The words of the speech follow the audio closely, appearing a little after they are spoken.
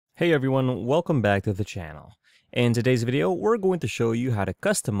Hey everyone, welcome back to the channel. In today's video, we're going to show you how to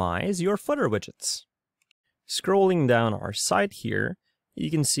customize your footer widgets. Scrolling down our site here,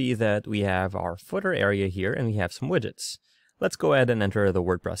 you can see that we have our footer area here and we have some widgets. Let's go ahead and enter the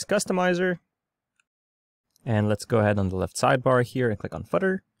WordPress customizer. And let's go ahead on the left sidebar here and click on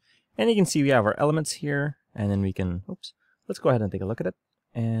footer. And you can see we have our elements here, and then we can, let's go ahead and take a look at it.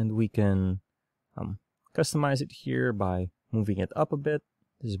 And we can customize it here by moving it up a bit.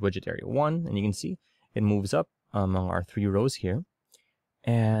 This is widget area 1, and you can see it moves up among our 3 rows here.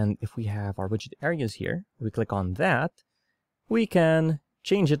 And if we have our widget areas here, we click on that, we can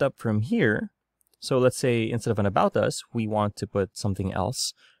change it up from here. So let's say instead of an about us, we want to put something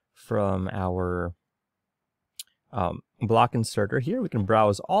else from our block inserter here. We can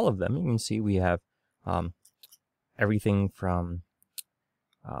browse all of them. You can see we have everything from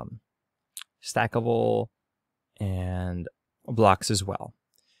stackable and blocks as well.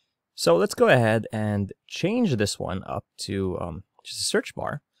 So let's go ahead and change this one up to just a search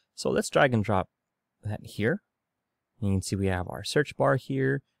bar. So let's drag and drop that here. And you can see we have our search bar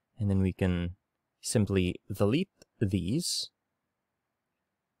here, and then we can simply delete these,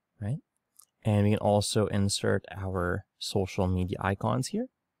 right? And we can also insert our social media icons here.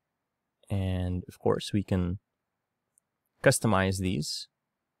 And of course, we can customize these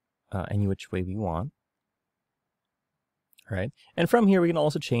any which way we want. Right, and from here we can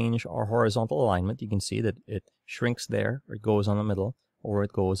also change our horizontal alignment. You can see that it shrinks there, or it goes on the middle, or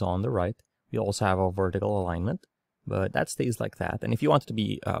it goes on the right. We also have a vertical alignment, but that stays like that. And if you want it to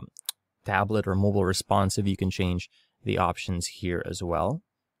be tablet or mobile responsive, you can change the options here as well.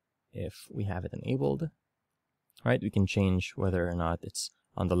 If we have it enabled, right, we can change whether or not it's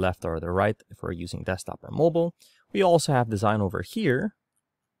on the left or the right if we're using desktop or mobile. We also have design over here.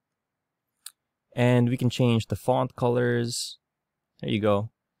 And we can change the font colors. There you go.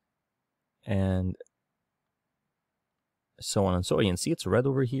 And so on and so on. You can see it's red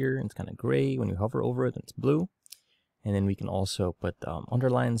over here, and it's kind of gray. When you hover over it, it's blue. And then we can also put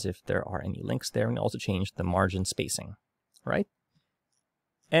underlines if there are any links there. And also change the margin spacing, right?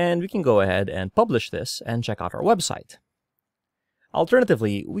 And we can go ahead and publish this and check out our website.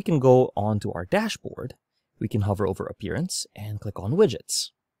 Alternatively, we can go onto our dashboard. We can hover over Appearance and click on Widgets,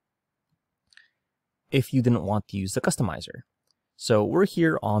 if you didn't want to use the customizer. So we're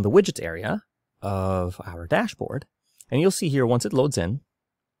here on the widgets area of our dashboard, and you'll see here once it loads in,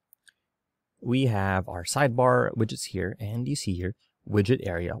 we have our sidebar widgets here, and you see here widget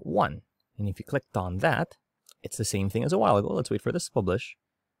area 1. And if you clicked on that, it's the same thing as a while ago. Let's wait for this to publish.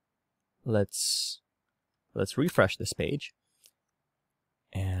 Let's refresh this page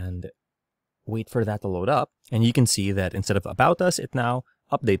and wait for that to load up. And you can see that instead of about us, it now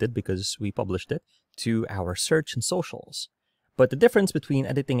updated because we published it to our search and socials. But the difference between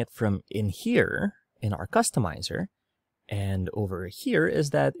editing it from in here in our customizer and over here is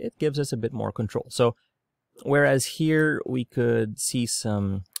that it gives us a bit more control. So whereas here we could see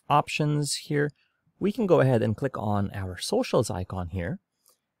some options here, we can go ahead and click on our socials icon here.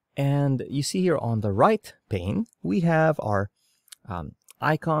 And you see here on the right pane, we have our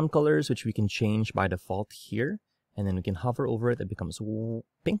icon colors, which we can change by default here. And then we can hover over it. It becomes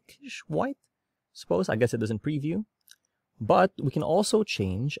pinkish white, suppose. I guess it doesn't preview. But we can also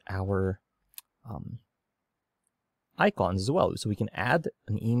change our icons as well. So we can add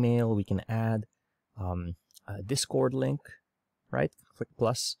an email. We can add a Discord link, right? Click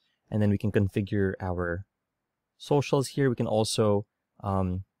plus. And then we can configure our socials here. We can also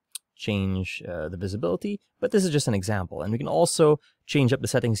change the visibility, but this is just an example. And we can also change up the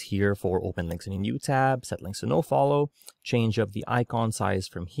settings here for open links in a new tab, set links to no follow, change up the icon size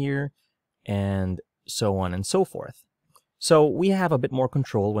from here, and so on and so forth. So we have a bit more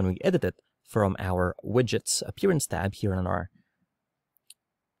control when we edit it from our widgets appearance tab here on our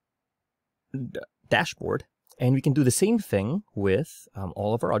dashboard. And we can do the same thing with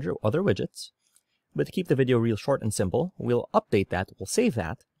all of our other widgets. But to keep the video real short and simple, we'll update that, we'll save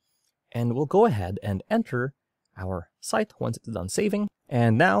that, and we'll go ahead and enter our site once it's done saving.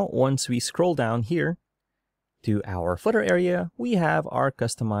 And now, once we scroll down here to our footer area, we have our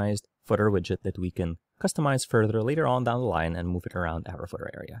customized footer widget that we can customize further later on down the line and move it around our footer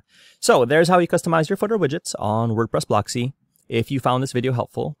area. So there's how you customize your footer widgets on WordPress Blocksy. If you found this video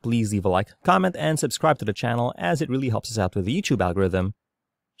helpful, please leave a like, comment, and subscribe to the channel, as it really helps us out with the YouTube algorithm.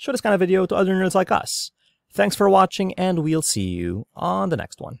 Show this kind of video to other nerds like us. Thanks for watching, and we'll see you on the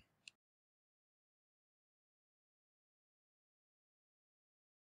next one.